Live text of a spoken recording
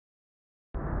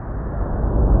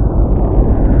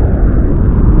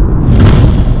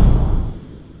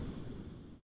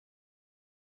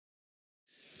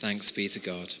Thanks be to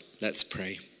God. Let's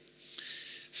pray.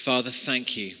 Father,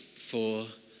 thank you for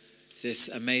this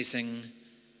amazing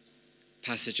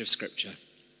passage of Scripture.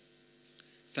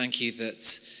 Thank you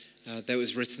that though it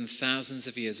was written thousands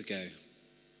of years ago,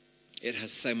 it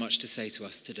has so much to say to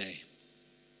us today.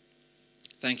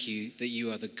 Thank you that you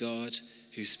are the God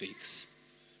who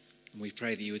speaks. And we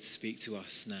pray that you would speak to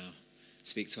us now.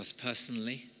 Speak to us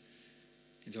personally,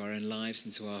 into our own lives,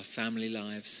 into our family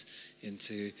lives,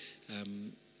 into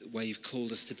where you've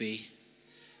called us to be.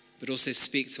 But also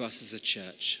speak to us as a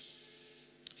church.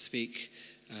 Speak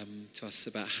to us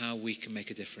about how we can make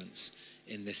a difference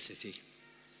in this city.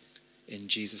 In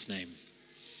Jesus' name,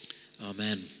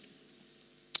 amen.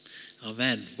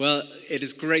 Amen. Well, it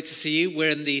is great to see you.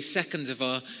 We're in the second of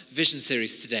our vision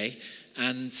series today,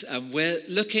 and we're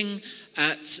looking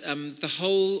at the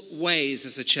whole ways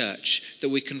as a church that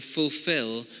we can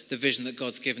fulfill the vision that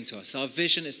God's given to us. Our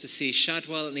vision is to see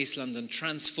Shadwell and East London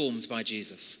transformed by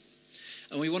Jesus.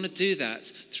 And we want to do that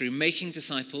through making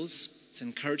disciples, it's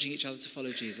encouraging each other to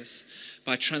follow Jesus,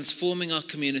 by transforming our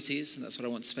communities, and that's what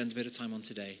I want to spend a bit of time on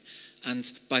today,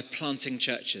 and by planting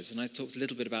churches. And I talked a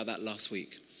little bit about that last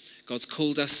week. God's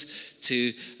called us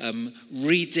to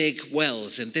redig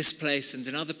wells in this place and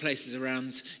in other places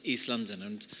around East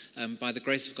London. And by the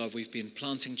grace of God, we've been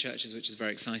planting churches, which is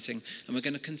very exciting. And we're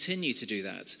going to continue to do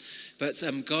that. But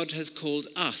God has called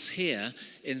us here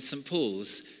in St.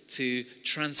 Paul's to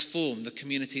transform the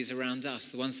communities around us,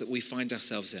 the ones that we find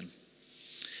ourselves in.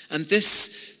 And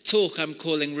this talk I'm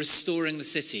calling Restoring the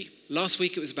City. Last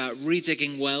week it was about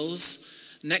redigging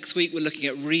wells. Next week we're looking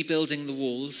at rebuilding the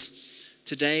walls.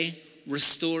 Today,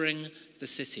 restoring the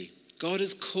city. God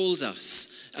has called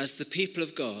us as the people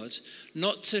of God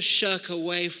not to shirk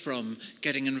away from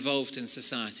getting involved in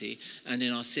society and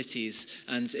in our cities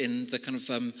and in the kind of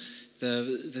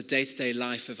the day-to-day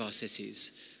life of our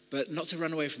cities, but not to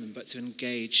run away from them, but to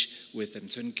engage with them,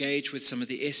 to engage with some of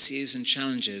the issues and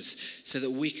challenges so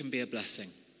that we can be a blessing.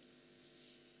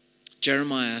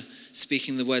 Jeremiah,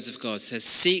 speaking the words of God, says,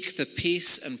 "Seek the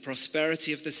peace and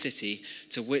prosperity of the city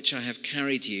to which I have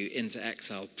carried you into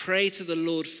exile. Pray to the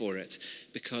Lord for it,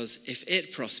 because if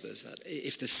it prospers,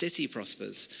 if the city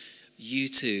prospers, you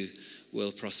too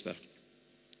will prosper."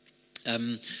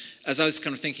 As I was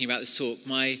kind of thinking about this talk,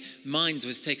 my mind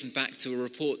was taken back to a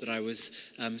report that I was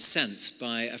sent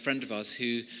by a friend of ours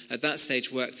who at that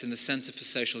stage worked in the Centre for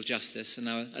Social Justice, and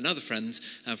now another friend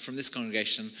from this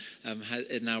congregation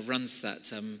now runs that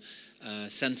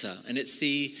centre. And it's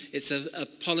a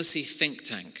policy think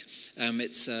tank.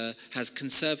 It has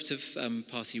Conservative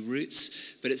Party roots,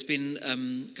 but it's been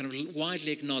kind of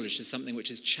widely acknowledged as something which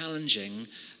is challenging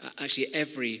actually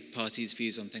every party's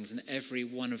views on things and every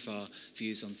one of our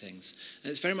views on things.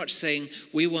 And it's very much saying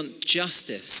we want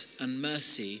justice and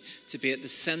mercy to be at the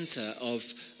centre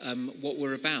of what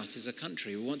we're about as a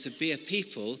country. We want to be a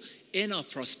people in our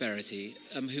prosperity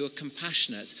who are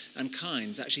compassionate and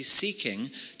kind, actually seeking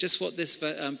just what this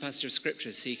passage of Scripture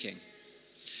is seeking.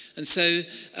 And so,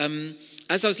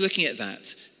 as I was looking at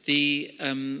that,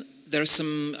 there are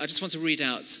some. I just want to read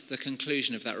out the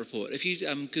conclusion of that report. If you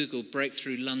Google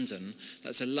 "Breakthrough London,"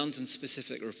 that's a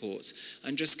London-specific report,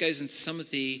 and just goes into some of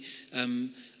the,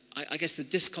 I guess, the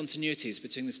discontinuities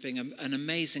between this being an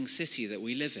amazing city that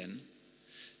we live in,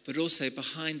 but also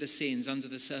behind the scenes, under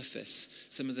the surface,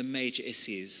 some of the major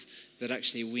issues that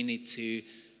actually we need to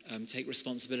take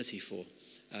responsibility for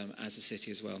as a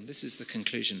city as well. And this is the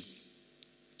conclusion.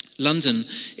 London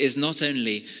is not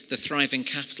only the thriving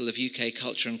capital of UK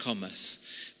culture and commerce,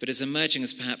 but is emerging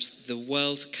as perhaps the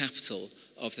world capital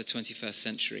of the 21st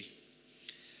century.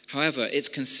 However, its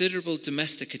considerable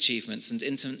domestic achievements and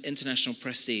international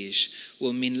prestige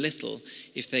will mean little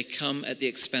if they come at the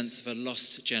expense of a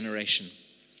lost generation.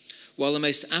 While the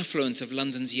most affluent of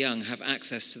London's young have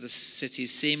access to the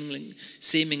city's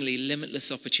seemingly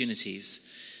limitless opportunities,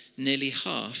 nearly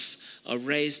half are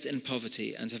raised in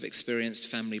poverty and have experienced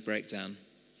family breakdown.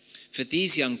 For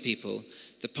these young people,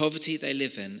 the poverty they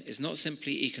live in is not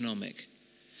simply economic.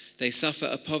 They suffer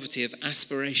a poverty of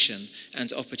aspiration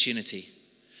and opportunity,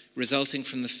 resulting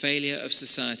from the failure of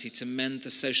society to mend the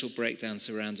social breakdown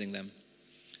surrounding them.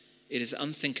 It is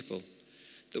unthinkable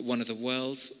that one of the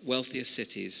world's wealthiest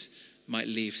cities might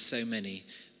leave so many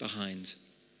behind.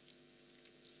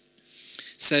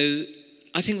 So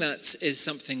I think that is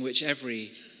something which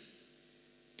every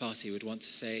party would want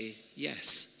to say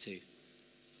yes to.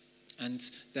 And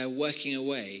they're working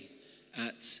away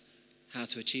at how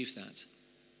to achieve that.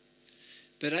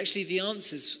 But actually the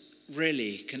answers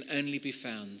really can only be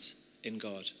found in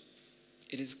God.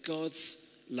 It is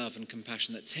God's love and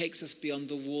compassion that takes us beyond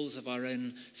the walls of our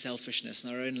own selfishness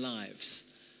and our own lives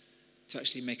to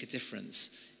actually make a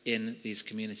difference in these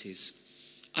communities.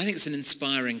 I think it's an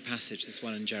inspiring passage, this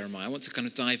one in Jeremiah. I want to kind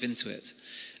of dive into it.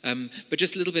 But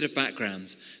just a little bit of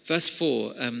background. Verse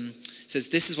 4 says,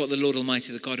 "This is what the Lord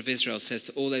Almighty, the God of Israel, says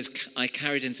to all those I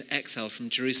carried into exile from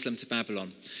Jerusalem to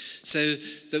Babylon." So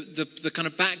the kind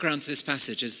of background to this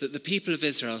passage is that the people of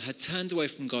Israel had turned away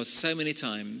from God so many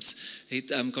times.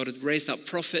 God had raised up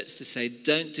prophets to say,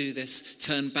 "Don't do this,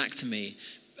 turn back to me.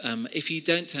 If you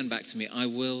don't turn back to me, I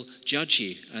will judge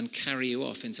you and carry you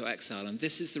off into exile." And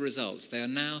this is the result. They are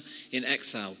now in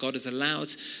exile. God has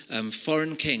allowed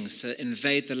foreign kings to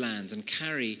invade the land and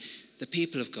carry the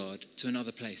people of God to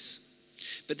another place.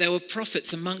 But there were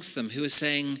prophets amongst them who were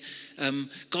saying,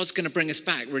 God's going to bring us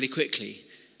back really quickly.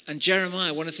 And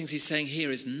Jeremiah, one of the things he's saying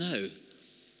here is no.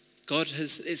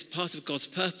 It's part of God's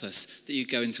purpose that you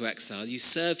go into exile. You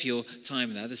serve your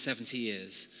time there, the 70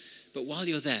 years. But while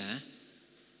you're there,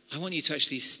 I want you to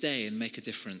actually stay and make a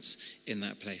difference in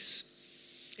that place.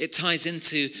 It ties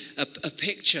into a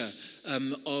picture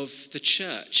of the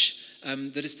church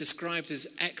that is described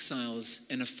as exiles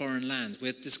in a foreign land.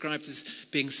 We're described as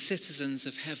being citizens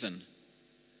of heaven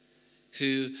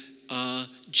who are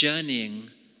journeying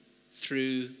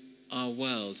through our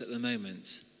world at the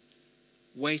moment,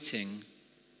 waiting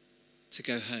to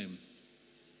go home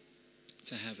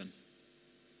to heaven,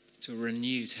 to a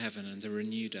renewed heaven and a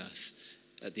renewed earth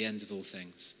at the end of all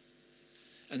things.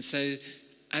 And so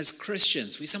as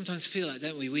Christians, we sometimes feel like,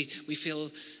 don't we? We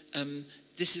feel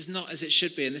this is not as it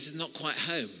should be and this is not quite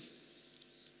home.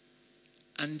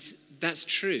 And that's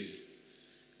true.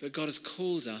 But God has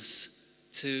called us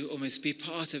to almost be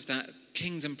part of that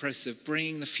kingdom process of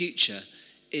bringing the future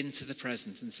into the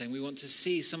present and saying we want to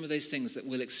see some of those things that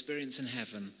we'll experience in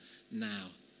heaven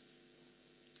now.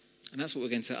 And that's what we're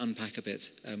going to unpack a bit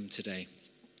today.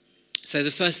 So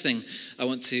the first thing I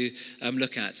want to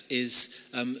look at is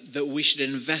that we should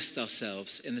invest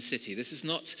ourselves in the city. This is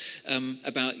not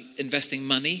about investing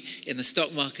money in the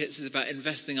stock markets. It's about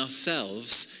investing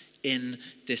ourselves in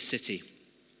this city.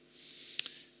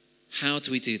 How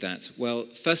do we do that? Well,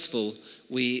 first of all,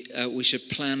 we should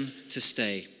plan to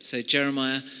stay. So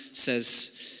Jeremiah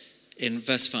says in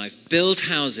verse 5, "Build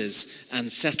houses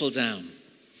and settle down."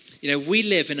 You know, we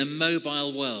live in a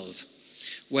mobile world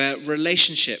where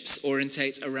relationships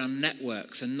orientate around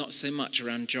networks and not so much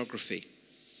around geography.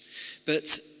 But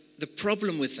the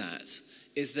problem with that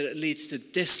is that it leads to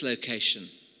dislocation.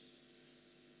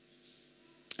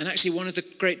 And actually one of the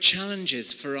great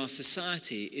challenges for our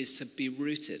society is to be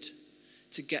rooted,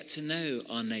 to get to know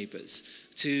our neighbours,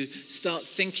 to start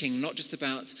thinking not just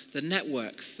about the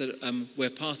networks that we're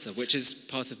part of, which is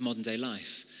part of modern day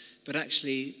life, but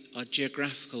actually our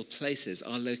geographical places,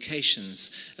 our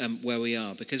locations where we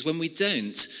are. Because when we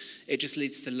don't, it just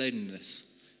leads to loneliness.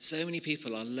 So many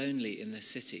people are lonely in their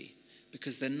city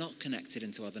because they're not connected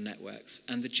into other networks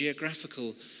and the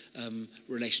geographical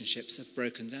relationships have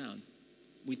broken down.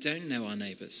 We don't know our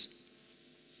neighbours.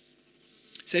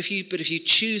 So if you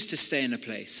choose to stay in a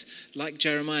place, like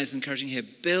Jeremiah is encouraging here,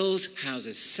 build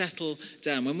houses, settle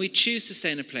down. When we choose to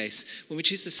stay in a place, when we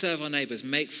choose to serve our neighbours,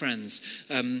 make friends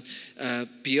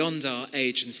beyond our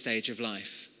age and stage of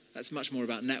life, that's much more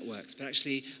about networks. But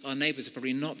actually, our neighbours are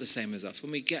probably not the same as us.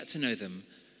 When we get to know them,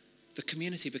 the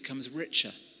community becomes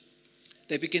richer.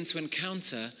 They begin to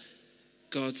encounter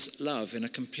God's love in a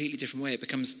completely different way. It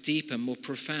becomes deeper, more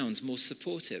profound, more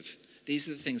supportive. These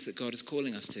are the things that God is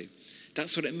calling us to.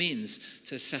 That's what it means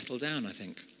to settle down, I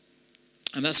think.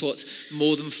 And that's what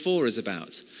More Than Four is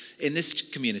about. In this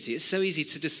community, it's so easy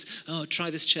to just, try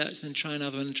this church, then try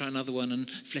another one, and try another one, and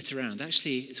flit around.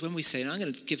 Actually, it's when we say, I'm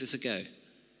going to give this a go.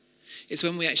 It's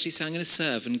when we actually say, I'm going to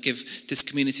serve and give this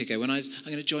community a go. When I'm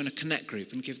going to join a connect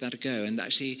group and give that a go. And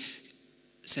actually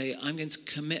say, I'm going to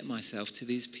commit myself to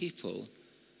these people.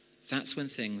 That's when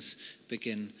things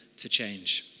begin to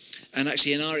change. And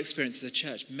actually, in our experience as a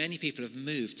church, many people have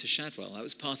moved to Shadwell. That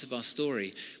was part of our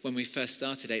story when we first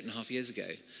started 8.5 years ago.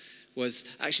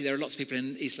 Was actually there are lots of people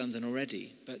in East London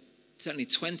already, but certainly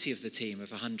 20 of the team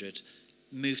of 100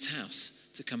 moved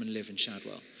house to come and live in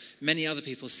Shadwell. Many other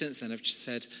people since then have just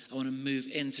said, I want to move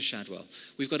into Shadwell.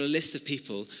 We've got a list of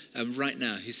people right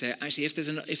now who say, actually,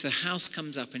 if the house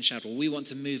comes up in Shadwell, we want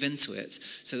to move into it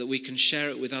so that we can share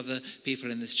it with other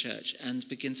people in this church and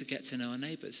begin to get to know our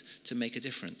neighbours to make a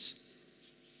difference.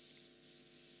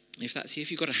 If that's you,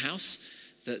 if you've got a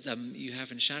house that you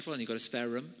have in Shadwell and you've got a spare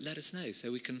room, let us know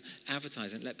so we can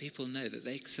advertise and let people know that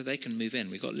they can move in.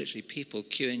 We've got literally people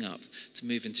queuing up to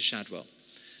move into Shadwell.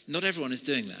 Not everyone is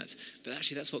doing that, but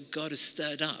actually that's what God has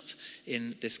stirred up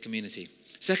in this community.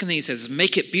 Second thing he says is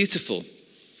make it beautiful.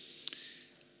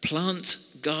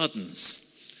 Plant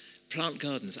gardens. Plant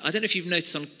gardens. I don't know if you've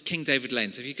noticed on King David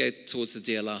Lane, so if you go towards the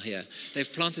DLR here,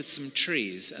 they've planted some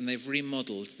trees and they've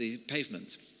remodeled the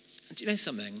pavement. And do you know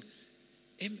something?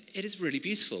 It is really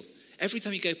beautiful. Every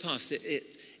time you go past it,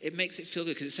 it makes it feel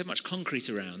good because there's so much concrete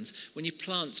around. When you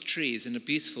plant trees in a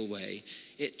beautiful way,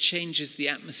 it changes the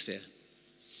atmosphere.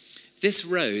 This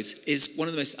road is one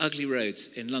of the most ugly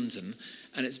roads in London,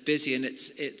 and it's busy, and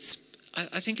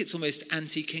I think it's almost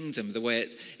anti-kingdom, the way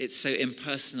it's so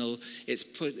impersonal.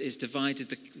 It's divided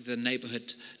the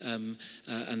neighbourhood and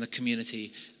the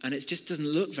community, and it just doesn't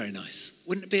look very nice.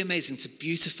 Wouldn't it be amazing to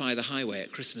beautify the highway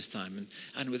at Christmas time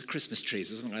and with Christmas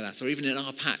trees or something like that, or even in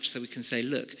our patch, so we can say,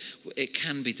 look, it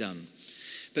can be done.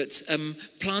 But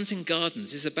planting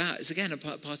gardens is again a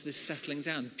part of this settling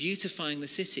down, beautifying the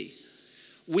city.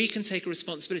 We can take a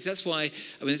responsibility. That's why,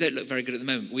 they don't look very good at the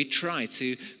moment. We try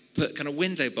to put kind of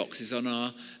window boxes on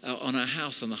our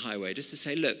house on the highway, just to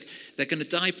say, look, they're going to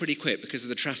die pretty quick because of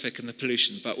the traffic and the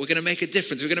pollution, but we're going to make a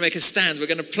difference. We're going to make a stand. We're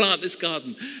going to plant this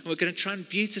garden, and we're going to try and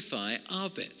beautify our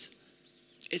bit.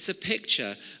 It's a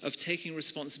picture of taking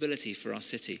responsibility for our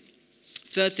city.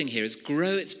 Third thing here is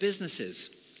grow its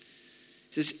businesses.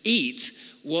 It says, eat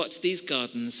what these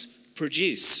gardens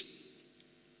produce.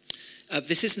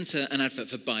 This isn't an advert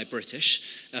for Buy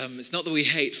British. It's not that we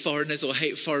hate foreigners or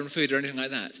hate foreign food or anything like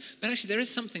that. But actually, there is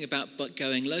something about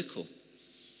going local.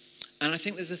 And I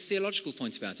think there's a theological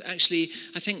point about it. Actually,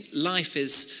 I think life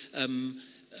is,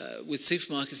 with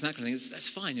supermarkets and that kind of thing, that's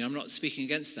fine. I'm not speaking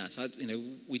against that.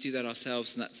 We do that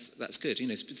ourselves, and that's good.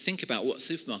 Think about what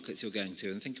supermarkets you're going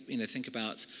to, and think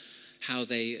about how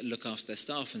they look after their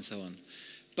staff and so on.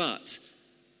 But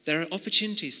there are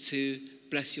opportunities to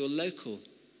bless your local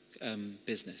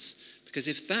business, because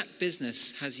if that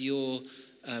business has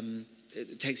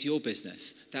it takes your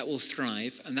business, that will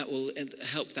thrive, and that will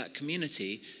help that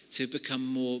community to become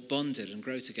more bonded and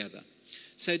grow together.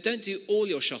 So don't do all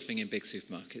your shopping in big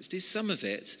supermarkets. Do some of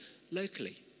it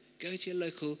locally. Go to your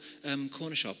local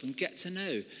corner shop and get to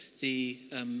know the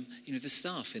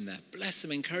staff in there. Bless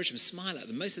them, encourage them, smile at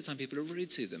them. Most of the time, people are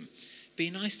rude to them. Be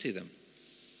nice to them.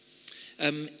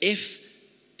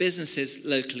 If businesses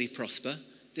locally prosper,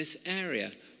 this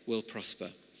area will prosper.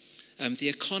 The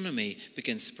economy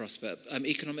begins to prosper.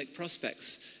 Economic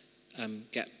prospects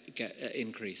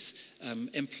increase.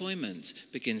 Employment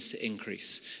begins to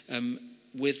increase.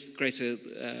 With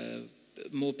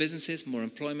more businesses, more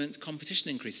employment, competition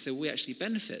increases. So we actually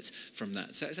benefit from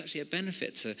that. So it's actually a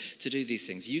benefit to do these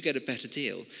things. You get a better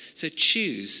deal. So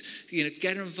choose,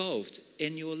 get involved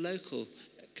in your local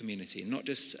community, not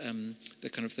just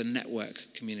the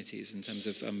network communities in terms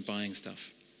of buying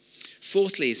stuff.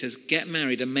 Fourthly, it says, get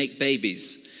married and make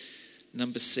babies.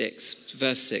 Number 6,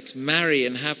 verse 6. Marry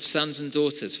and have sons and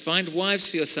daughters. Find wives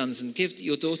for your sons and give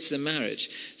your daughters in marriage,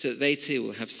 so that they too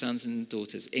will have sons and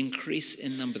daughters. Increase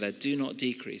in number there. Do not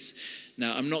decrease.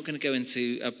 Now, I'm not going to go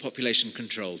into population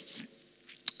control.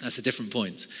 That's a different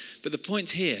point. But the point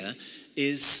here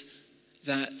is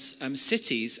that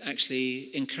cities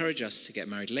actually encourage us to get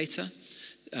married later.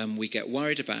 We get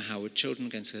worried about how our children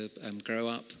are going to grow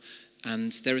up.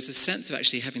 And there is a sense of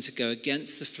actually having to go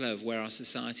against the flow of where our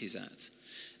society is at.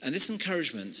 And this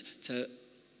encouragement to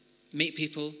meet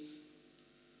people,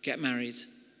 get married,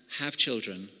 have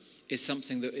children, is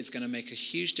something that is going to make a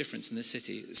huge difference in the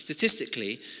city.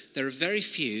 Statistically, there are very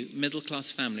few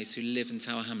middle-class families who live in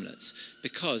Tower Hamlets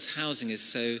because housing is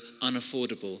so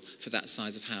unaffordable for that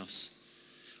size of house.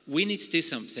 We need to do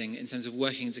something in terms of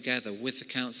working together with the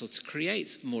council to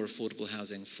create more affordable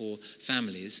housing for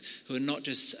families who are not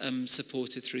just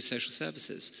supported through social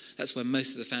services. That's where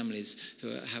most of the families who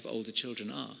have older children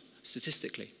are,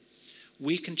 statistically.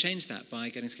 We can change that by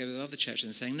getting together with other churches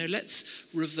and saying, no,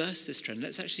 let's reverse this trend.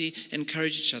 Let's actually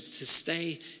encourage each other to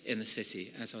stay in the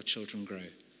city as our children grow.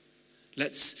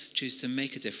 Let's choose to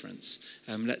make a difference.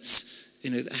 Let's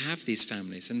have these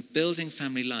families, and building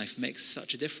family life makes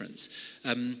such a difference.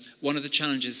 One of the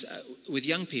challenges with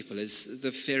young people is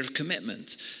the fear of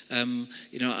commitment. I'm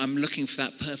looking for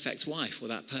that perfect wife or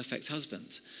that perfect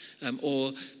husband,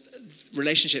 or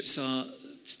relationships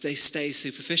they stay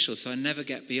superficial, so I never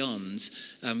get beyond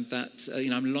that.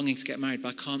 I'm longing to get married,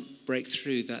 but I can't break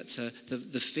through that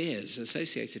the fears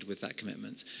associated with that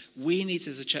commitment. We need,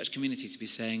 as a church community, to be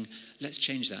saying, let's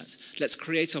change that. Let's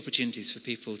create opportunities for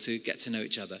people to get to know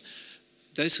each other.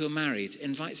 Those who are married,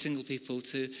 invite single people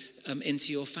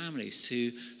into your families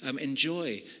to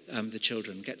enjoy the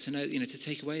children, get to know, to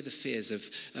take away the fears of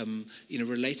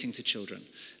relating to children.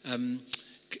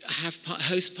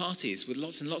 Host parties with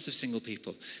lots and lots of single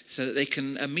people so that they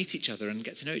can meet each other and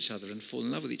get to know each other and fall in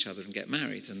love with each other and get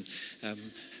married and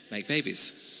make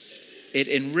babies. It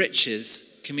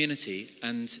enriches community,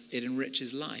 and it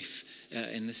enriches life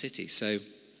in the city. So,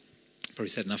 probably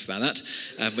said enough about that,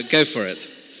 but go for it.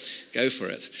 Go for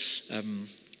it.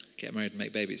 Get married and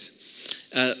make babies.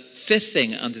 Fifth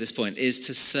thing under this point is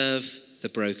to serve the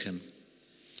broken.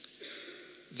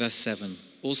 Verse 7.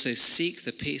 Also seek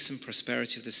the peace and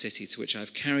prosperity of the city to which I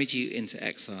have carried you into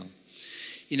exile.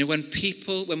 You know, when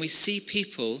we see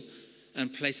people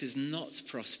and places not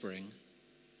prospering,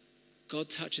 God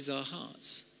touches our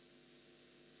hearts.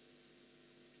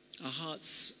 Our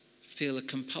hearts feel a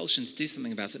compulsion to do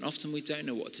something about it, and often we don't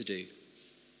know what to do.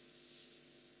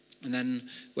 And then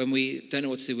when we don't know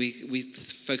what to do, we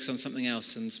focus on something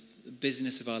else, and the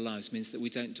busyness of our lives means that we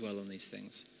don't dwell on these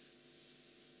things.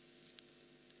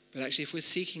 But actually, if we're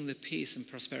seeking the peace and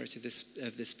prosperity of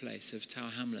this place, of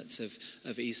Tower Hamlets,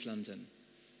 of East London,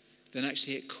 then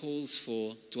actually it calls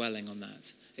for dwelling on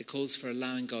that. It calls for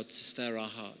allowing God to stir our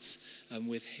hearts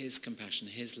with his compassion,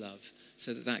 his love,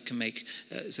 so that can make,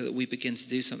 so that we begin to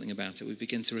do something about it. We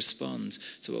begin to respond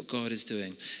to what God is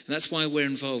doing. And that's why we're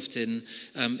involved in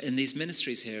these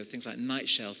ministries here, things like night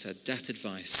shelter, debt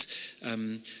advice,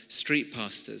 street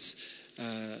pastors,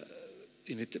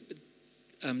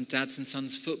 dads and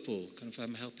sons football, kind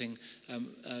of helping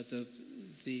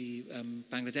the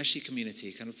Bangladeshi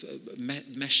community, kind of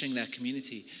meshing their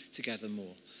community together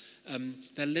more.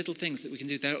 They're little things that we can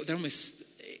do. They're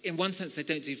almost, in one sense, they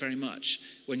don't do very much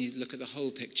when you look at the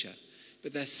whole picture,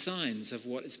 but they're signs of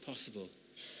what is possible.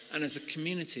 And as a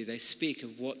community, they speak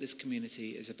of what this community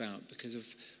is about because of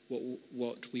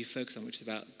what we focus on, which is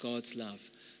about God's love,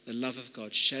 the love of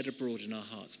God shed abroad in our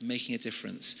hearts, making a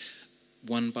difference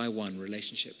one by one,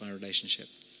 relationship by relationship.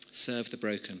 Serve the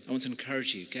broken. I want to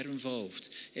encourage you, get involved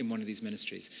in one of these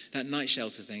ministries. That night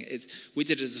shelter thing, we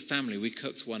did it as a family. We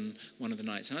cooked one of the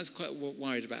nights. And I was quite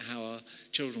worried about how our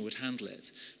children would handle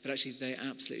it. But actually, they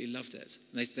absolutely loved it.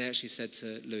 They actually said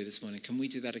to Louis this morning, can we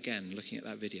do that again, looking at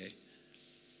that video?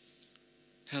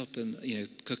 Help them,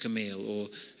 cook a meal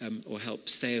or help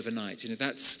stay overnight.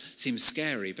 That seems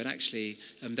scary, but actually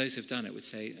those who've done it would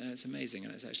say it's amazing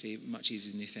and it's actually much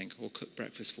easier than you think. Or cook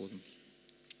breakfast for them.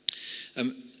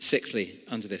 Sixthly,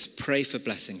 under this, pray for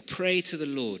blessing. Pray to the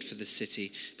Lord for the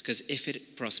city, because if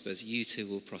it prospers, you too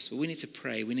will prosper. We need to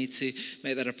pray. We need to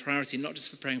make that a priority, not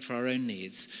just for praying for our own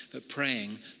needs, but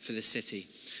praying for the city,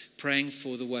 praying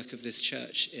for the work of this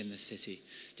church in the city.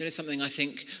 Do you know something? I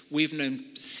think we've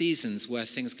known seasons where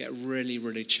things get really,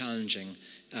 really challenging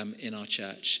in our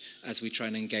church as we try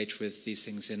and engage with these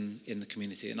things in the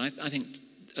community. And I think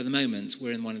at the moment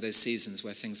we're in one of those seasons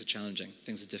where things are challenging,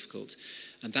 things are difficult.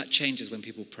 And that changes when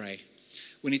people pray.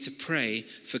 We need to pray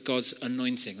for God's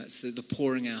anointing. That's the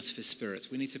pouring out of his Spirit.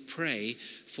 We need to pray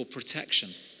for protection.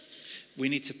 We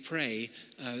need to pray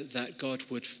that God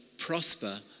would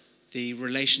prosper the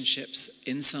relationships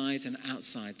inside and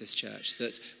outside this church,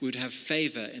 that we would have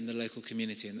favor in the local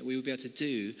community, and that we would be able to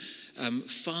do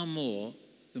far more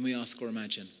than we ask or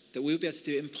imagine. That we would be able to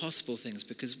do impossible things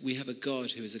because we have a God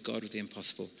who is a God of the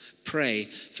impossible. Pray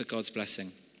for God's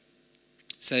blessing.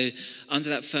 So under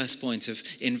that first point of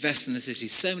invest in the city,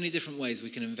 so many different ways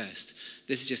we can invest.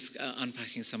 This is just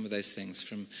unpacking some of those things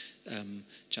from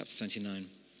chapter 29.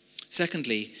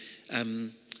 Secondly,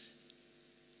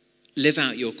 live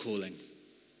out your calling.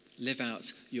 Live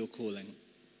out your calling.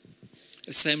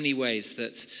 There's so many ways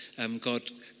that God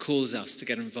calls us to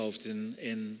get involved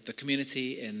in the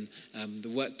community, in the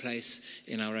workplace,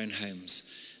 in our own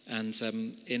homes. And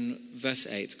in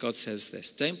verse 8, God says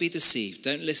this, don't be deceived.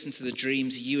 Don't listen to the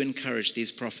dreams you encourage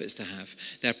these prophets to have.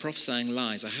 They're prophesying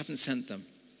lies. I haven't sent them.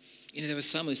 There were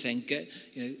some who were saying,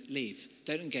 leave.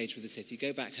 Don't engage with the city.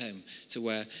 Go back home to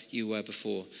where you were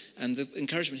before. And the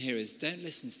encouragement here is don't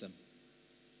listen to them.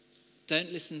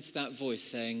 Don't listen to that voice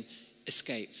saying,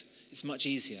 escape. It's much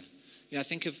easier. I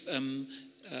think of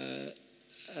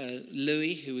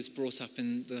Louis, who was brought up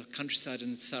in the countryside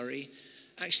in Surrey.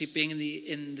 Actually being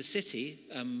in the city,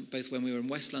 both when we were in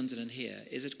West London and here,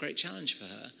 is a great challenge for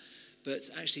her. But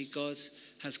actually God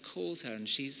has called her, and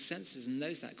she senses and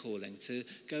knows that calling to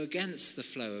go against the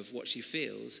flow of what she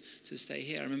feels, to stay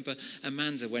here. I remember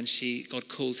Amanda, when God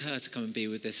called her to come and be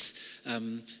with this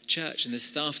church and this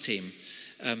staff team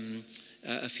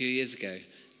a few years ago.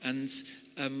 And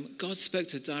God spoke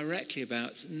to her directly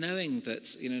about knowing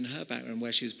that, in her background,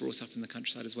 where she was brought up in the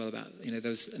countryside as well, about, there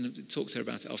was, and I talked to her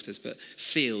about it afterwards, but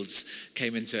fields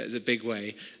came into it as a big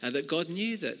way, that God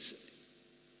knew that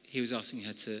he was asking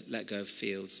her to let go of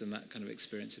fields and that kind of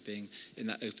experience of being in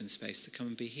that open space to come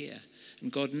and be here.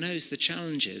 And God knows the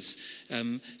challenges.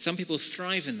 Some people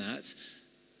thrive in that,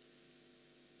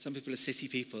 Some people are city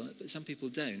people, but some people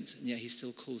don't. And yet he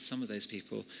still calls some of those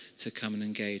people to come and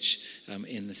engage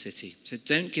in the city. So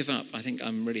don't give up, I think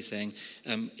I'm really saying,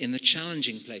 in the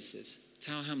challenging places.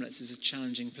 Tower Hamlets is a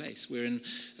challenging place. We're in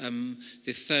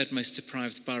the third most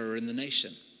deprived borough in the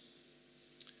nation.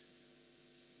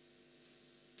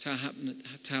 Tower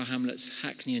Hamlets,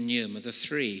 Hackney and Newham are the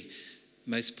three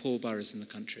most poor boroughs in the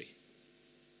country.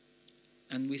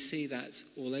 And we see that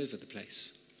all over the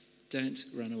place. Don't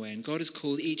run away. And God has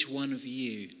called each one of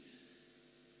you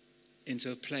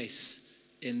into a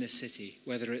place in this city,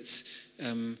 whether it's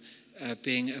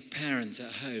being a parent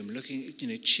at home,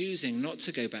 choosing not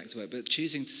to go back to work, but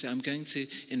choosing to say, I'm going to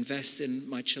invest in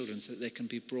my children so that they can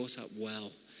be brought up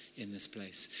well in this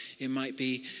place. It might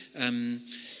be,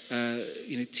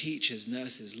 teachers,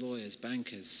 nurses, lawyers,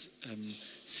 bankers,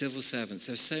 civil servants.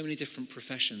 There are so many different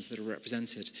professions that are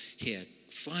represented here.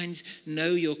 Know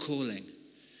your calling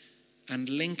and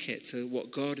link it to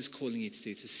what God is calling you to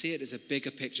do, to see it as a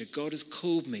bigger picture. God has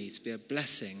called me to be a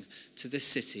blessing to this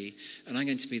city, and I'm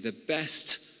going to be the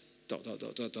best ...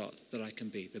 that I can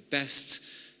be. The best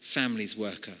families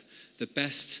worker, the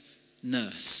best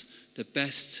nurse, the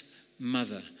best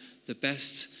mother, the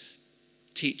best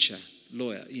teacher,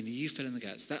 lawyer. You fill in the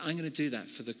gaps. I'm going to do that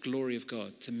for the glory of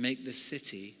God, to make this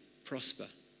city prosper,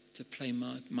 to play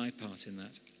my part in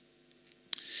that.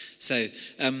 So,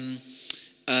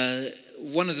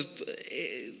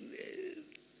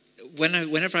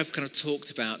 whenever I've kind of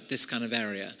talked about this kind of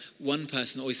area, one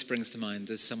person always springs to mind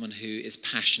as someone who is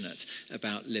passionate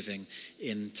about living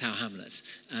in Tower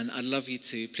Hamlets. And I'd love you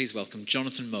to please welcome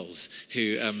Jonathan Moles,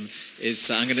 who I'm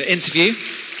going to interview.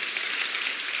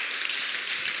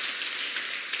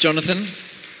 Jonathan,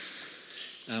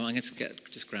 I'm going to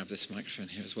just grab this microphone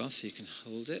here as well so you can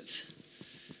hold it.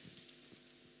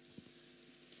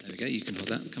 There we go, you can hold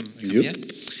that. Come here.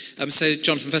 So,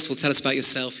 Jonathan, first of all, tell us about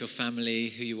yourself, your family,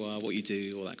 who you are, what you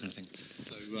do, all that kind of thing.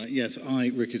 So, yes,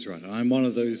 Ric is right. I'm one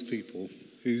of those people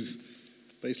who's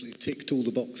basically ticked all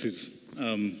the boxes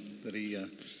that he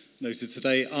noted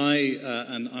today.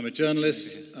 I'm a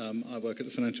journalist. I work at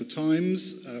the Financial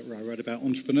Times, where I write about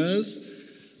entrepreneurs.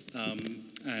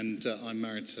 And I'm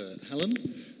married to Helen.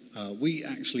 We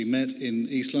actually met in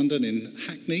East London, in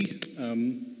Hackney,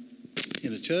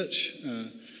 in a church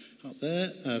up there,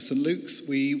 St. Luke's.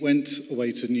 We went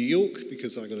away to New York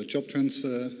because I got a job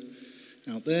transfer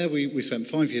out there. We spent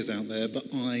 5 years out there, but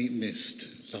I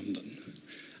missed London.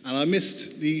 And I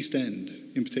missed the East End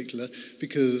in particular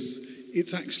because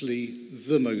it's actually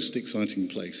the most exciting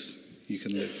place you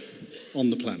can live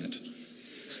on the planet.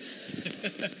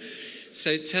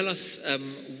 So tell us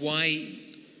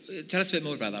Tell us a bit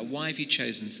more about that. Why have you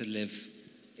chosen to live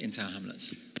in Tower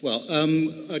Hamlets? Well,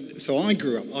 so I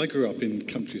grew up in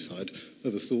countryside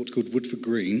of a sort called Woodford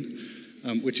Green,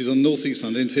 which is on northeast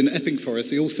London. It's in Epping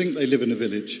Forest. They all think they live in a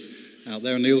village out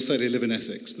there, and they all say they live in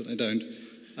Essex, but they don't.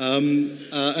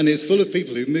 And it's full of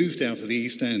people who moved out of the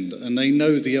East End, and they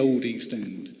know the old East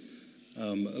End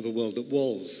of a world that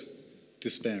was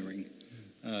despairing.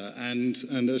 And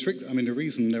the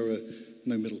reason there were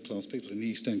no middle-class people in the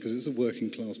East End, because it was a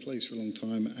working-class place for a long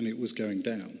time, and it was going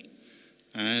down.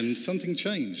 And something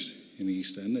changed in the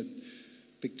East End. The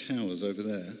big towers over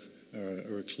there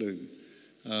are a clue.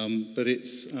 But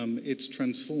it's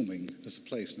transforming as a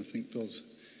place, and I think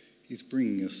He's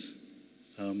bringing us,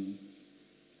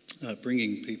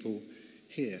 bringing people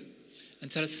here.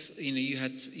 And tell us, you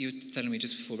were telling me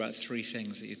just before about 3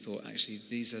 things that you thought, actually,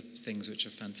 these are things which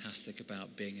are fantastic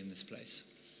about being in this place.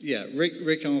 Yeah,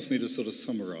 Ric asked me to sort of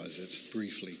summarise it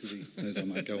briefly, because he knows I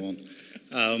might go on.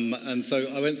 And so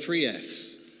I went 3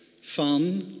 Fs: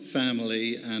 fun,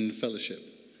 family, and fellowship.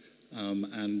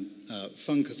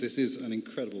 Fun, because this is an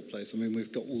incredible place. I mean,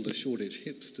 we've got all the Shoreditch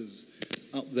hipsters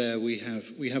up there. We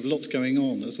have lots going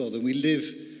on as well. And we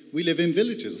live in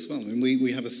villages as well. I mean,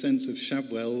 we have a sense of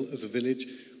Shadwell as a village.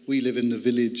 We live in the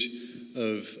village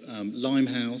of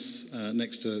Limehouse,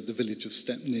 next to the village of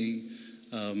Stepney,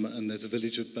 and there's a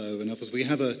village of Bow and others. We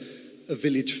have a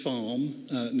village farm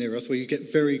near us where you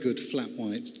get very good flat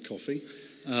white coffee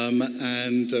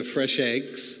and fresh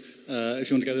eggs if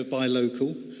you want to go to buy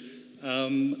local.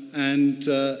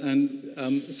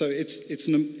 So it's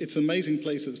an amazing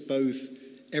place that's both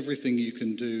everything you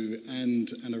can do and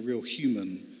a real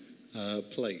human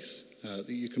place that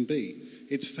you can be.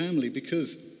 It's family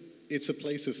because it's a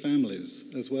place of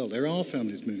families as well. There are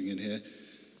families moving in here.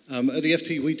 At the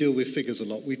FT, we deal with figures a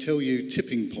lot. We tell you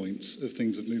tipping points of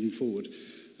things that are moving forward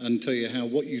and tell you how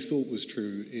what you thought was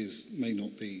true may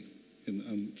not be.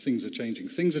 Things are changing.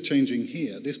 Things are changing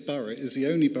here. This borough is the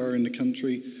only borough in the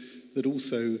country that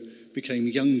also became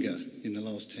younger in the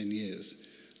last 10 years.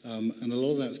 And a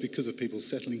lot of that's because of people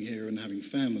settling here and having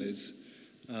families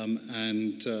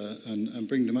and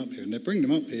bring them up here. And they bring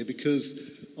them up here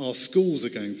because our schools are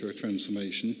going through a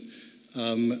transformation.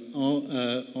 All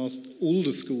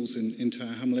the schools in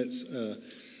Tower Hamlets are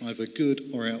either good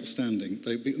or outstanding.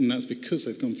 And that's because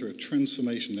they've gone through a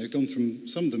transformation. They've gone from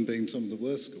some of them being some of the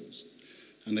worst schools,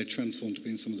 and they've transformed to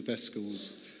being some of the best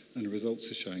schools, and the results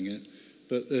are showing it.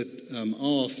 But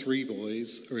our three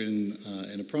boys are in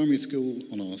a primary school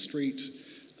on our street.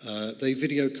 They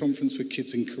video conference with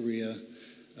kids in Korea.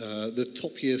 The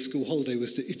top year school holiday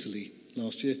was to Italy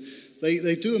last year.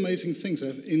 They do amazing things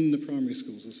in the primary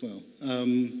schools as well.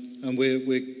 And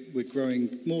we're growing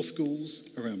more schools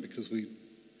around because we're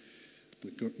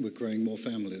growing more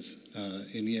families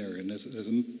in the area. And there's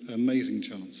an amazing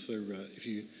chance for if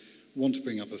you want to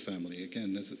bring up a family,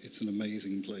 again, it's an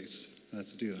amazing place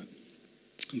to do that.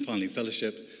 And finally,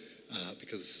 fellowship,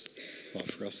 because, well,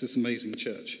 for us, this amazing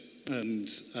church. And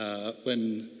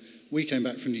when we came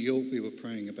back from New York, we were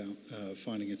praying about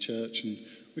finding a church, and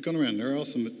we've gone around. There are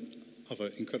some other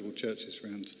incredible churches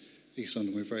around East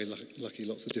London. We're very lucky,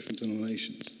 lots of different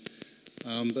denominations.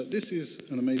 But this is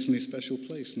an amazingly special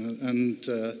place. And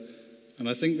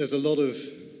I think there's a lot of,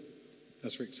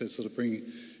 as Rick says, sort of bringing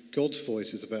God's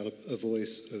voice is about a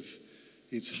voice of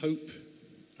its hope,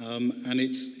 and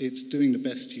it's doing the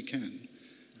best you can.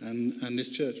 And this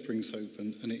church brings hope,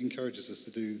 and it encourages us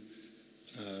to do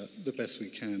the best we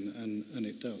can, and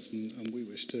it does. And we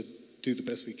wish to do the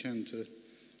best we can to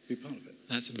be part of it.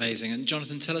 That's amazing. And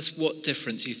Jonathan, tell us what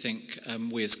difference you think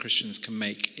we as Christians can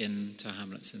make in Tower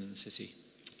Hamlets and in the city.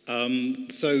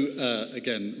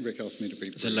 Again, Rick asked me to be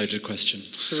brief. It's a loaded question.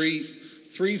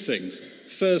 Three things.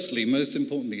 Firstly, most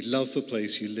importantly, love the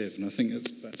place you live. And I think that's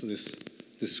back to this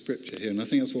scripture here. And I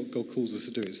think that's what God calls us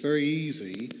to do. It's very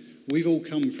easy. We've all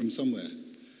come from somewhere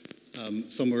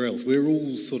else. We're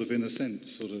all sort of, in a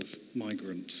sense, sort of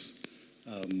migrants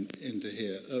into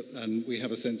here. And we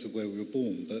have a sense of where we were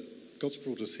born. But God's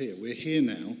brought us here. We're here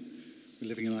now. We're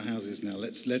living in our houses now.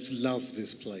 Let's love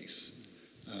this place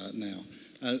now.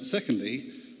 Secondly,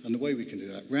 and the way we can do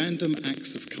that, random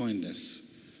acts of kindness.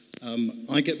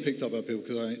 I get picked up by people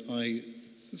because I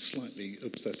slightly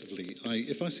obsessively,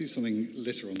 if I see something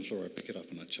litter on the floor, I pick it up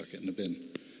and I chuck it in the bin.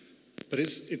 But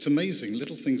it's amazing,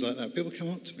 little things like that. People come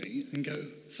up to me and go,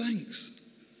 thanks.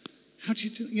 How do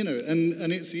you do,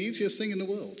 and it's the easiest thing in the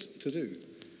world to do.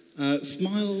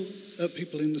 Smile at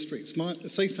people in the street.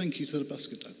 Say thank you to the bus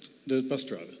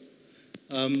driver.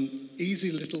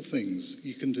 Easy little things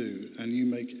you can do, and you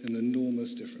make an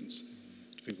enormous difference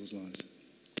to people's lives.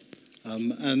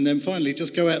 And then finally,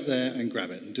 just go out there and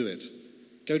grab it and do it.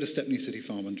 Go to Stepney City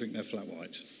Farm and drink their flat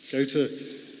white. Go to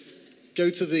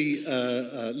the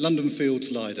London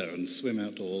Fields Lido and swim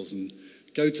outdoors, and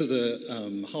go to the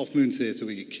Half Moon Theatre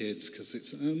with your kids, because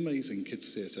it's an amazing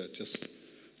kids' theatre just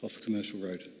off Commercial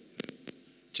Road.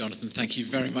 Jonathan, thank you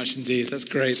very much indeed. That's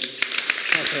great.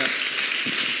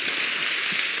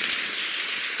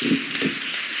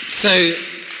 So,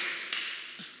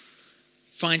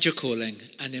 find your calling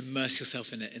and immerse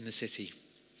yourself in it in the city.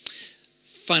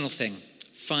 Final thing,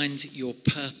 find your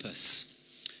purpose.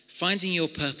 Finding your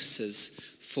purposes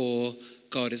for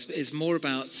God is more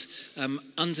about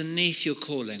underneath your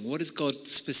calling. What is God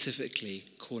specifically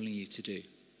calling you to do?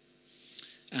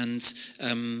 And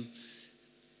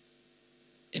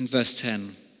in verse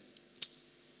 10,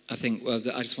 I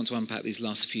just want to unpack these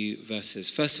last few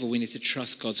verses. First of all, we need to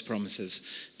trust God's promises.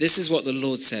 This is what the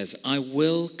Lord says: I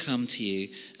will come to you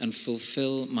and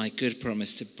fulfill my good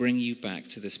promise to bring you back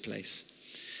to this place.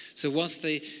 So whilst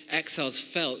the exiles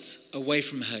felt away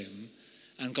from home,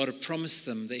 and God had promised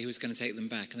them that he was going to take them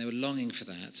back, and they were longing for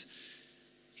that,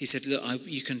 he said, look,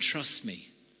 you can trust me.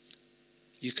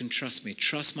 You can trust me.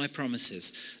 Trust my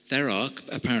promises. There are,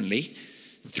 apparently,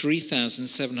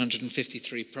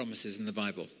 3,753 promises in the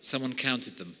Bible. Someone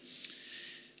counted them.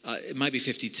 It might be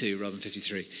 52 rather than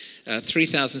 53.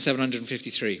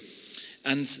 3,753.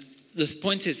 And the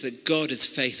point is that God is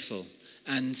faithful,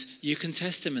 and you can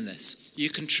test him in this. You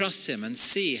can trust him and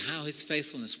see how his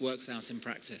faithfulness works out in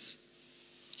practice.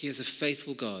 He is a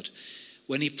faithful God.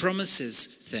 When he promises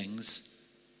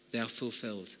things, they are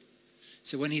fulfilled.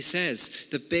 So when he says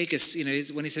the biggest,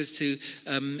 when he says to,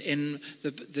 in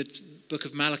the book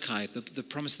of Malachi, the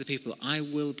promise to the people, I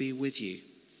will be with you.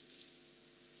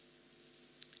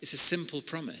 It's a simple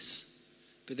promise,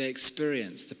 but they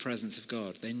experienced the presence of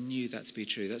God. They knew that to be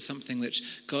true. That's something that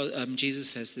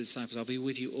Jesus says to the disciples, I'll be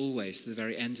with you always to the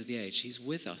very end of the age. He's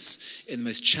with us in the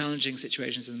most challenging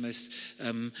situations, in the most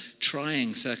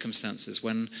trying circumstances,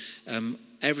 when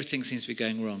everything seems to be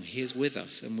going wrong. He is with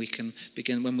us, and we can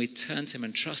begin, when we turn to him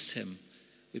and trust him,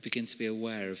 We begin to be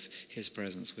aware of his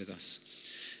presence with us.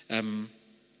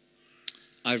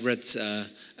 I read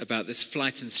about this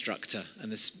flight instructor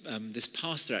and this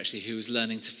pastor actually who was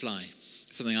learning to fly.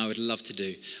 Something I would love to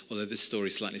do, although this story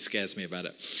slightly scares me about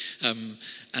it.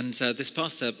 This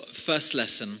pastor, first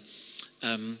lesson,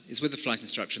 is with the flight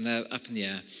instructor and they're up in the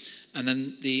air. And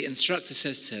then the instructor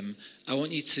says to him, I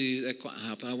want you to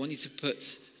put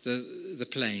the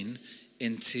plane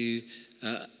into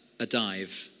a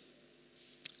dive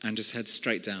and just head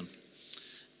straight down.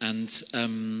 And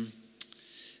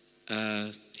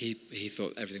he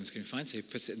thought everything was going to be fine, so he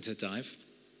puts it into a dive.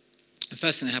 The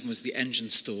first thing that happened was the engine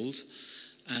stalled,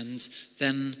 and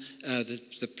then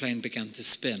the plane began to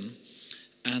spin.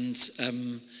 And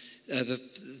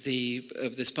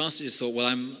this pastor just thought,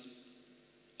 well,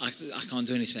 I can't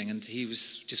do anything, and he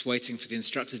was just waiting for the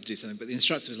instructor to do something. But the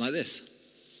instructor was like this,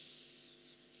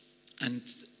 and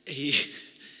he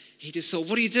just thought,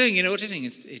 "What are you doing? You know what you're doing?"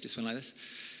 He just went like this,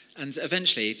 and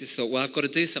eventually he just thought, "Well, I've got to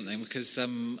do something because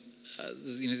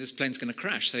this plane's going to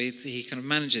crash." So he kind of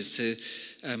manages to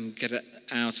get it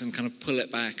out and kind of pull it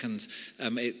back, and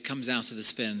it comes out of the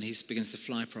spin. He begins to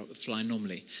fly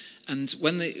normally, and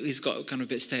when he's got kind of a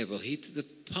bit stable, the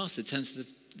pastor turns to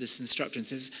this instructor and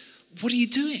says, "What are you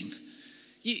doing?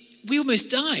 We almost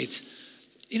died.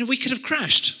 We could have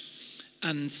crashed."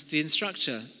 And the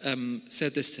instructor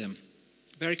said this to him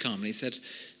very calmly. He said,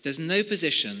 "There's no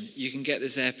position you can get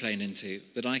this airplane into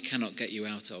that I cannot get you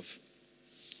out of.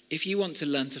 If you want to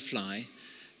learn to fly,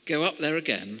 go up there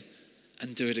again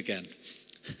and do it again."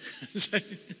 So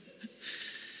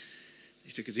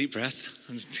he took a deep breath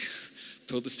and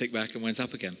pulled the stick back and went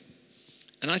up again.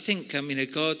 And I think,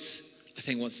 God,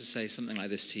 wants to say something like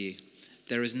this to you.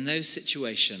 There is no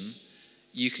situation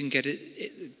you can get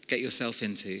yourself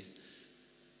into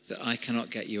that I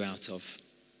cannot get you out of.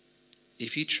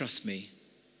 If you trust me,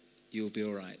 you'll be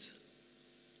all right.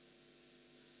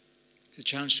 It's a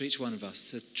challenge to each one of us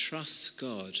to trust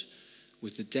God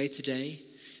with the day-to-day,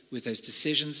 with those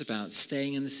decisions about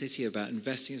staying in the city, about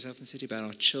investing yourself in the city, about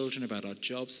our children, about our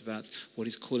jobs, about what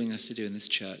he's calling us to do in this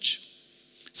church.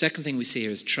 Second thing we see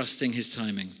here is trusting his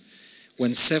timing.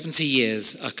 When 70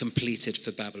 years are completed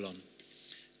for Babylon,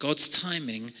 God's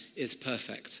timing is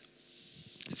perfect.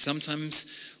 And sometimes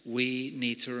we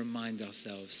need to remind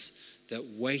ourselves that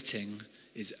waiting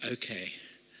is okay.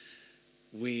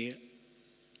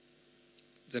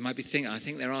 I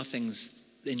think there are things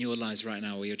in your lives right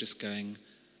now where you're just going,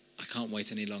 I can't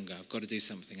wait any longer. I've got to do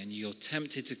something. And you're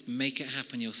tempted to make it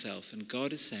happen yourself. And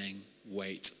God is saying,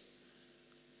 wait.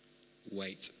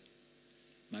 Wait.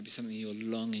 It might be something you're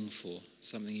longing for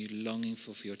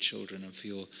your children and for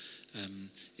your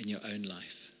in your own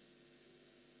life.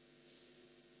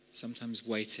 Sometimes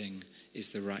waiting is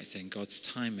the right thing. God's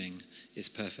timing is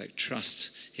perfect.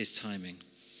 Trust his timing.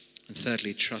 And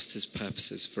thirdly, trust his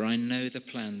purposes. For I know the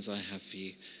plans I have for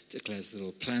you, declares the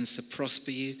Lord. Plans to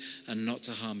prosper you and not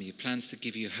to harm you. Plans to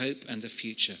give you hope and a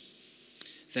future.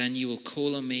 Then you will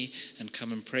call on me and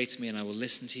come and pray to me, and I will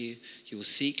listen to you. You will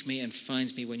seek me and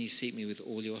find me when you seek me with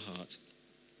all your heart.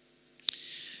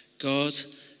 God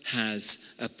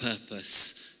has a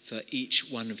purpose for each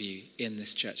one of you in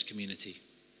this church community.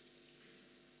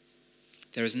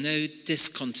 There is no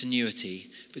discontinuity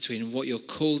between what you're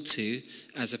called to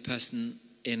as a person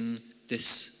in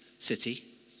this city,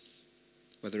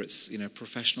 whether it's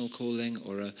professional calling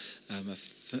or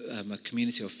a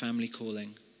community or family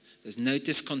calling. There's no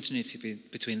discontinuity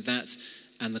between that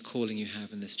and the calling you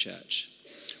have in this church.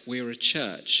 We are a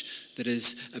church that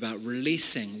is about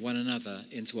releasing one another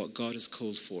into what God has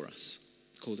called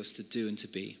us to do and to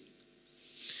be.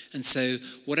 And so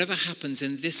whatever happens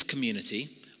in this community,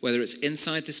 whether it's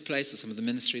inside this place or some of the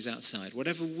ministries outside,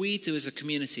 whatever we do as a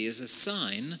community is a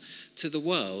sign to the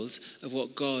world of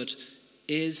what God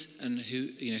is and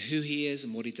who he is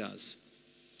and what he does.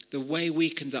 The way we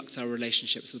conduct our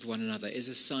relationships with one another is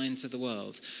a sign to the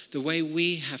world. The way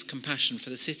we have compassion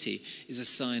for the city is a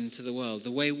sign to the world.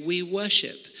 The way we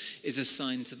worship is a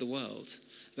sign to the world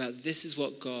about this is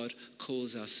what God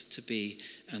calls us to be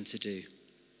and to do.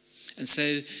 And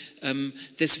so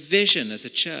this vision as a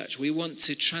church, we want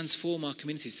to transform our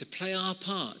communities, to play our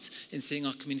part in seeing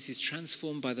our communities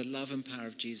transformed by the love and power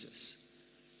of Jesus.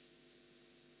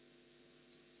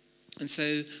 And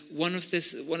so one of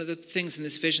the things in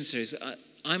this vision series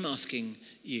I'm asking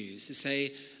you is to say,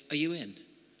 are you in?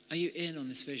 Are you in on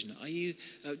this vision? Do you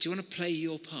want to play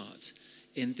your part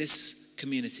in this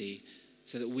community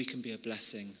so that we can be a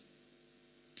blessing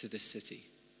to this city?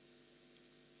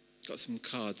 Got some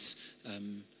cards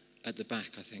at the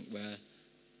back, I think, where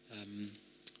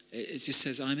it just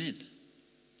says, I'm in.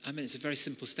 I'm in. It's a very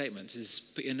simple statement.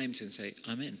 Just put your name to it and say,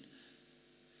 I'm in.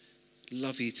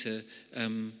 Love you to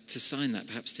sign that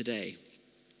perhaps today.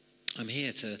 I'm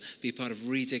here to be part of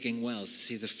redigging wells, to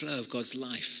see the flow of God's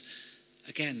life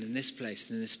again in this place,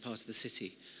 in this part of the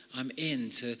city. I'm in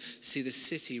to see the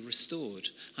city restored.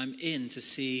 I'm in to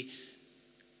see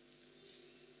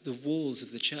the walls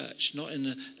of the church, not in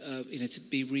to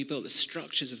be rebuilt. The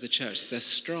structures of the church, they're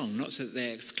strong, not so that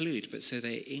they exclude, but so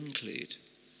they include.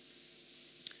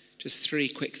 Just 3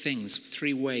 quick things,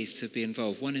 3 ways to be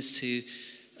involved. One is to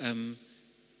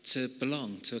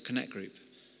belong to a connect group.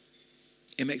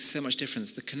 It makes so much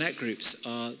difference. The connect groups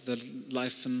are the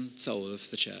life and soul of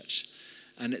the church.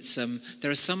 And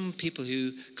there are some people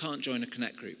who can't join a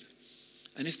connect group.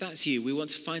 And if that's you, we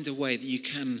want to find a way that you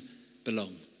can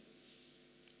belong.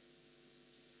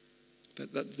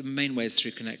 But the main way is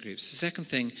through connect groups. The second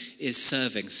thing is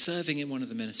serving in one of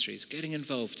the ministries, getting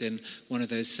involved in one of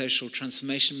those social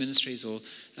transformation ministries or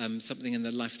something in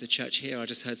the life of the church here. I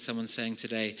just heard someone saying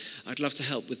today, I'd love to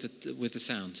help with the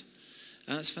sound.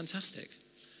 And that's fantastic.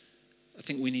 I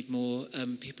think we need more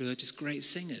people who are just great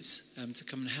singers to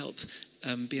come and help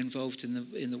be involved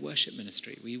in the worship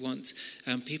ministry. We want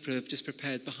people who are just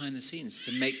prepared behind the scenes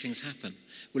to make things happen.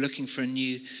 We're looking for a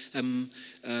new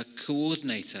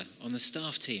coordinator on the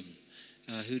staff team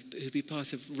who'd be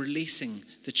part of releasing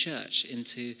the church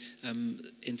into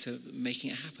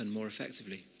making it happen more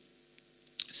effectively.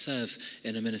 Serve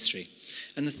in a ministry.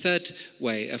 And the third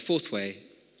way,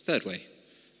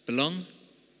 belong,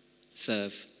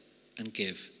 serve, and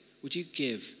give. Would you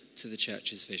give to the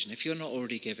church's vision? If you're not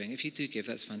already giving, if you do give,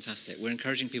 that's fantastic. We're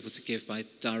encouraging people to give by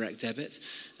direct debit,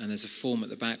 and there's a form at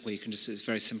the back where it's a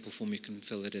very simple form, you can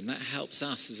fill it in. That helps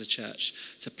us as a church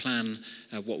to plan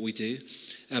what we do.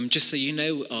 Just so you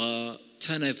know, our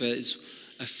turnover is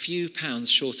a few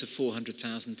pounds short of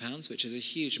 £400,000, which is a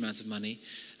huge amount of money,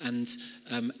 and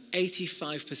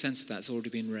 85% of that's already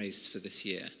been raised for this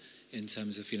year, in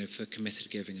terms of, for committed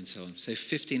giving and so on. So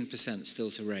 15% still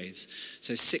to raise.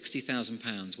 So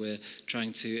 £60,000 we're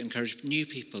trying to encourage new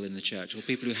people in the church or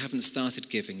people who haven't started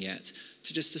giving yet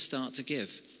to start to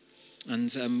give.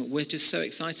 And we're just so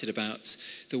excited about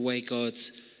the way God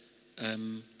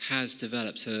has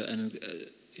developed and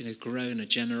grown a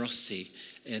generosity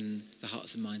in the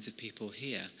hearts and minds of people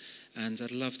here. And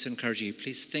I'd love to encourage you,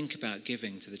 please think about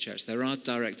giving to the church. There are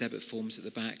direct debit forms at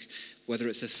the back. Whether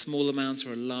it's a small amount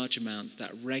or a large amount,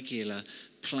 that regular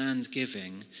planned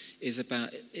giving is about,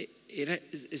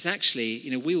 it's actually,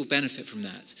 we will benefit from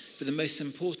that. But the most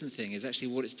important thing is actually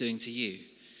what it's doing to you.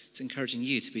 It's encouraging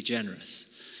you to be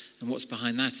generous. And what's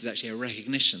behind that is actually a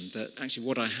recognition that actually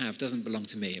what I have doesn't belong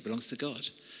to me, it belongs to God.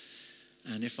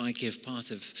 And if I give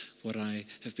part of what I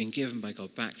have been given by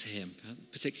God back to him,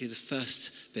 particularly the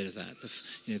first bit of that,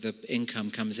 the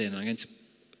income comes in, I'm going to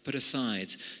put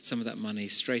aside some of that money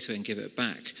straight away and give it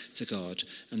back to God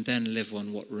and then live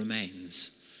on what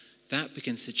remains. That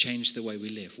begins to change the way we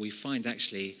live. We find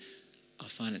actually our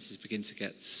finances begin to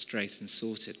get straight and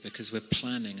sorted because we're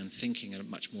planning and thinking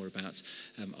much more about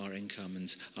our income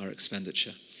and our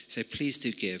expenditure. So please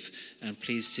do give, and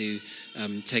please do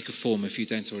take a form if you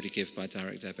don't already give by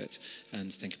direct debit,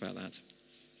 and think about that.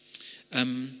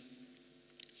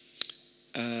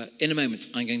 In a moment,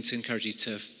 I'm going to encourage you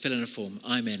to fill in a form.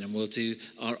 I'm in, and we'll do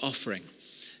our offering.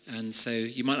 And so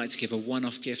you might like to give a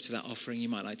one-off gift to that offering. You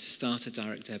might like to start a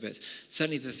direct debit.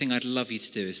 Certainly the thing I'd love you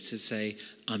to do is to say,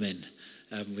 I'm in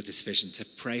with this vision, to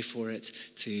pray for it,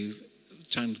 to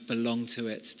try and belong to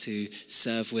it, to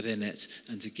serve within it,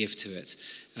 and to give to it.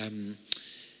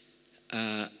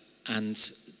 And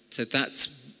so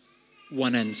that's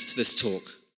one end to this talk.